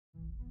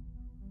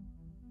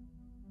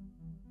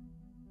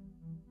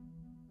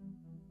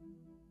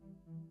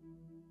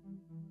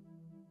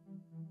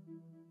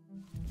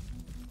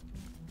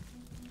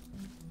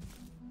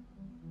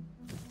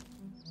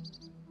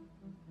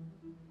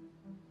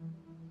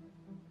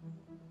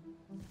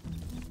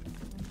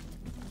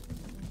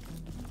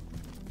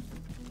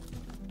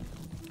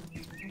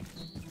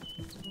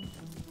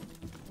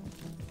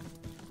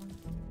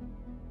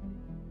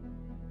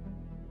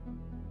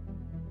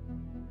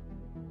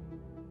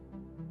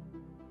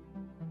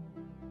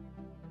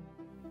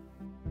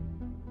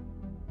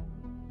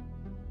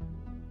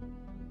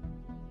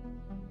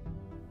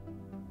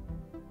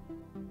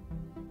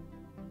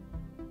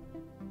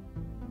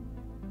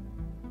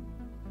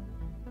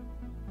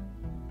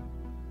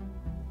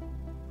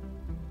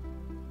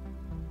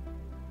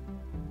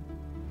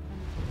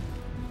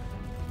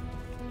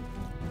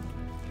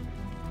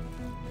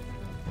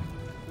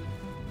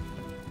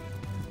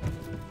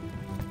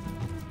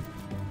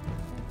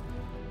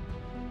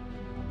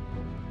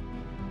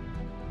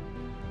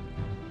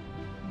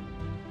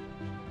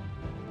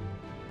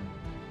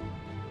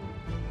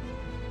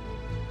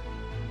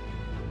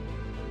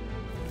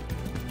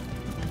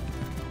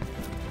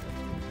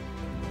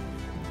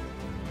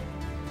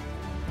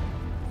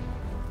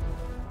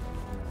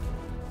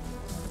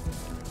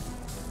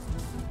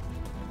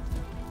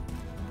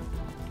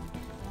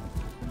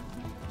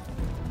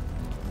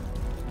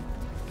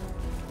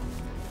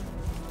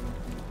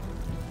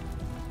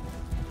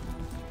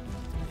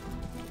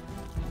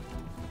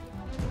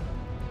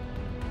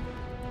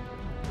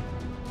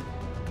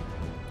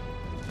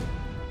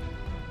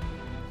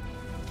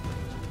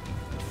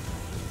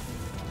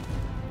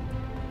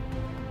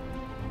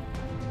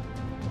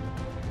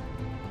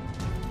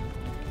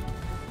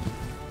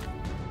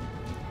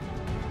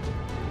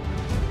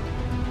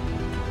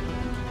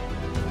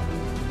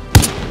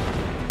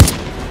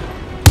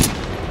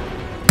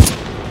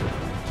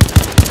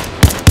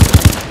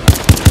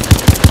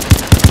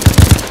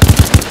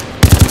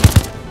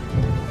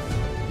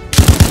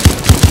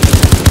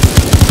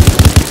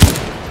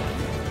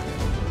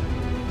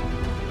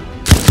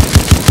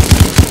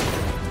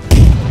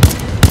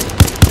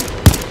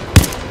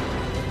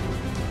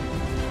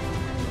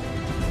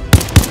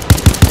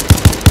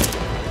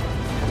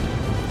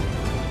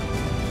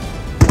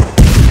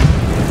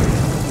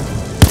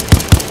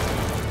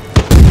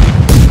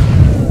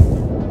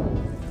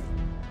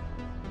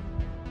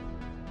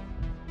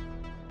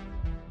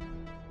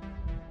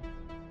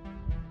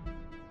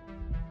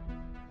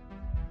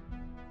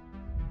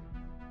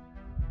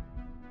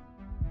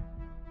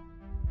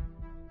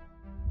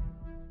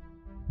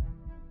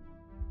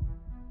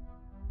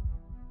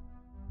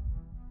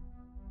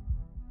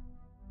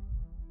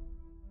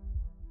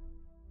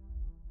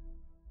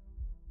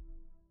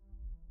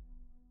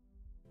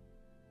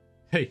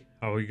Hey,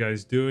 how are you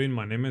guys doing?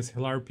 My name is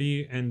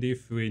LRP, and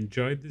if you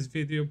enjoyed this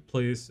video,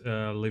 please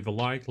leave a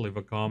like, leave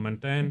a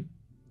comment, and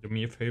do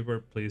me a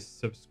favor, please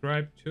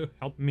subscribe to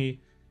help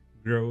me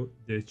grow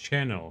the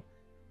channel.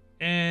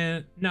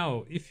 And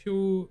now, if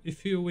you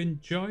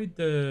enjoyed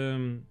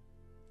the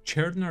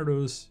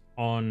Chernarus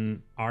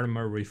on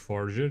Armor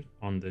Reforged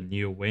on the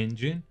new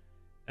engine,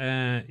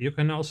 you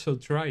can also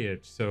try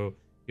it. So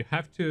you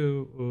have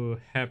to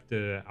have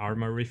the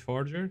Armor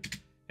Reforged,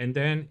 and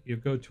then you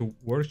go to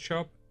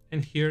Workshop,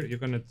 and here you're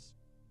gonna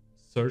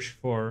search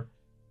for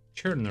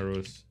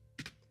Chernarus,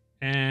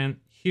 and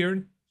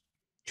here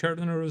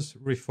Chernarus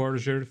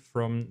Reforged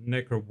from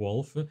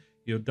Necrowolf.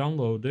 You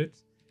download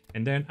it,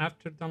 and then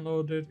after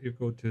downloaded, you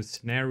go to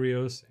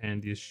Scenarios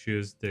and you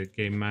choose the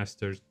Game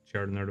Master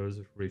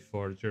Chernarus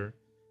Reforger.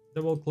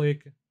 Double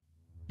click.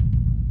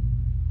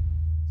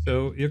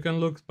 So you can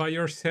look by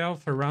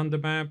yourself around the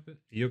map.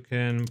 You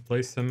can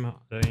place some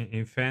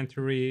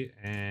infantry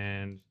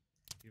and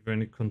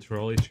even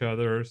control each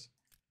other's.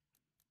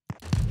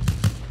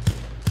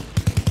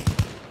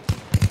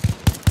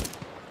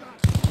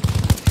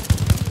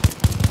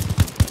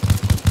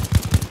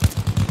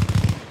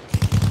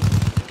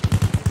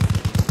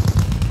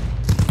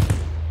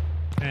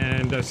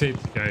 And that's it,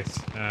 guys.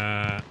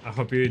 I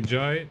hope you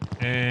enjoyed,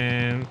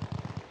 and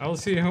I will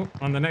see you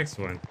on the next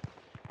one.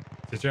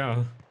 Ciao,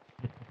 ciao.